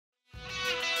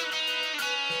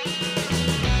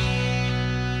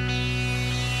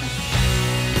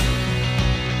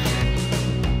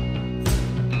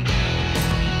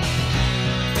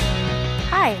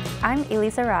I'm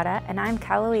Elise Arata, and I'm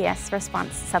Cal OES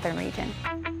Response Southern Region.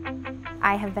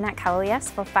 I have been at Cal OES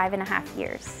for 5.5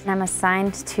 years, and I'm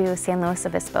assigned to San Luis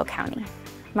Obispo County.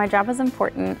 My job is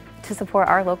important to support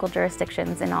our local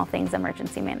jurisdictions in all things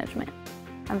emergency management.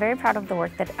 I'm very proud of the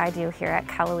work that I do here at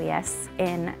Cal OES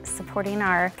in supporting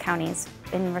our counties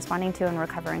in responding to and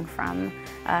recovering from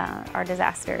our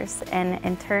disasters, and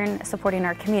in turn supporting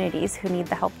our communities who need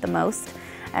the help the most.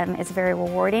 It's very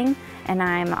rewarding, and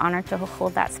I'm honored to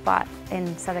hold that spot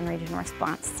in Southern Region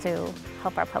Response to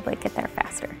help our public get there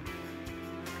faster.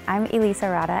 I'm Elise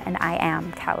Arata, and I am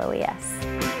Cal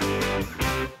OES.